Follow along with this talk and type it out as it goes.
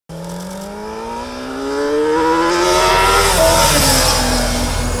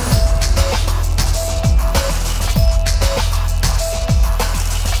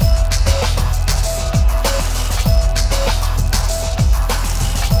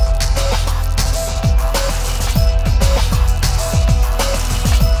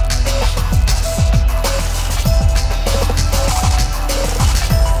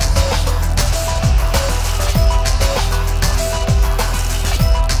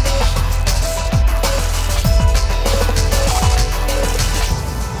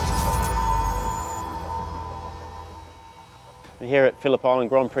here at Phillip Island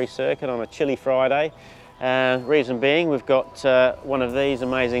Grand Prix Circuit on a chilly Friday. Reason being, we've got one of these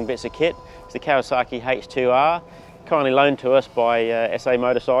amazing bits of kit. It's the Kawasaki H2R, kindly loaned to us by SA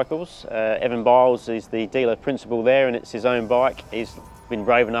Motorcycles. Evan Biles is the dealer principal there, and it's his own bike. He's been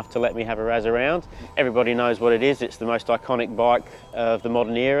brave enough to let me have a razz around. Everybody knows what it is. It's the most iconic bike of the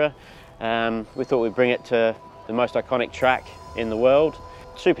modern era. We thought we'd bring it to the most iconic track in the world.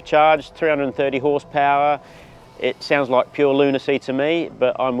 Supercharged, 330 horsepower. It sounds like pure lunacy to me,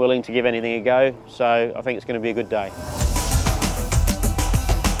 but I'm willing to give anything a go, so I think it's going to be a good day.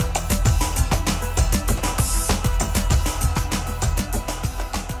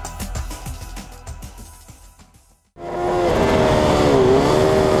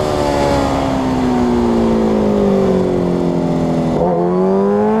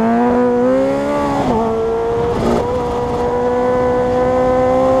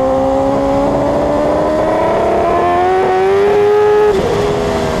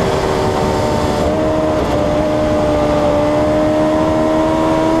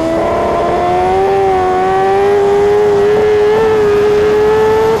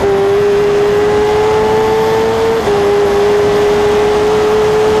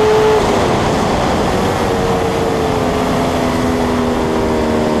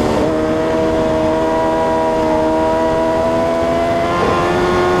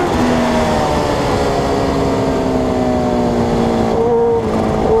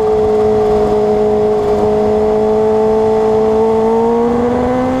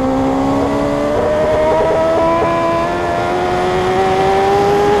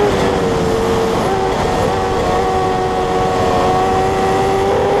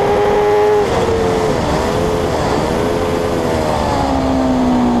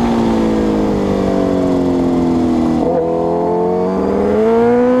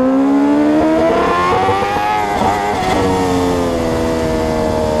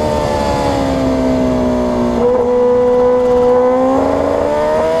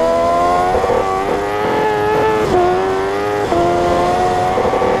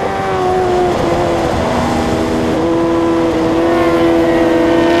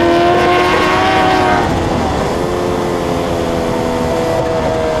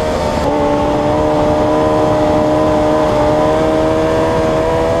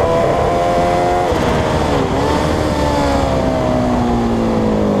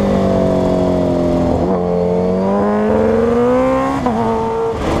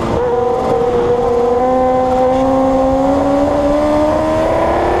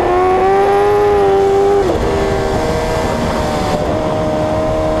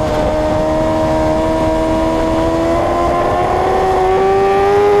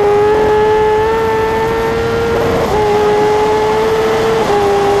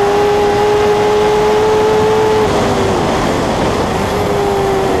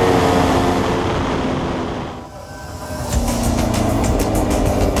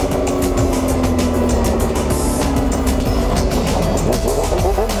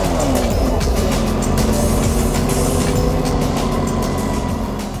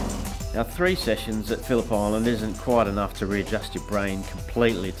 Now, 3 sessions at Phillip Island isn't quite enough to readjust your brain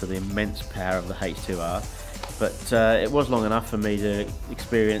completely to the immense power of the H2R, but it was long enough for me to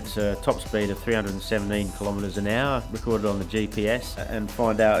experience a top speed of 317 kilometres an hour recorded on the GPS and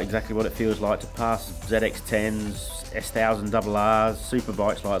find out exactly what it feels like to pass ZX10s, S1000 RRs, super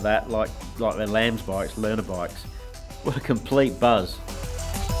bikes like that, like they're lambs bikes, learner bikes. What a complete buzz.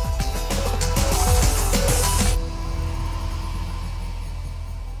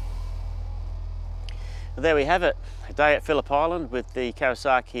 There we have it, a day at Phillip Island with the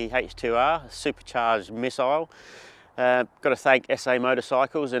Kawasaki H2R, a supercharged missile. Got to thank SA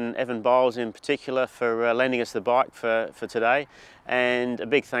Motorcycles and Evan Biles in particular for lending us the bike for today, and a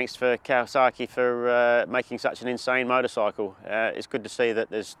big thanks for Kawasaki for making such an insane motorcycle. It's good to see that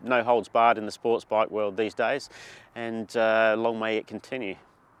there's no holds barred in the sports bike world these days, and long may it continue.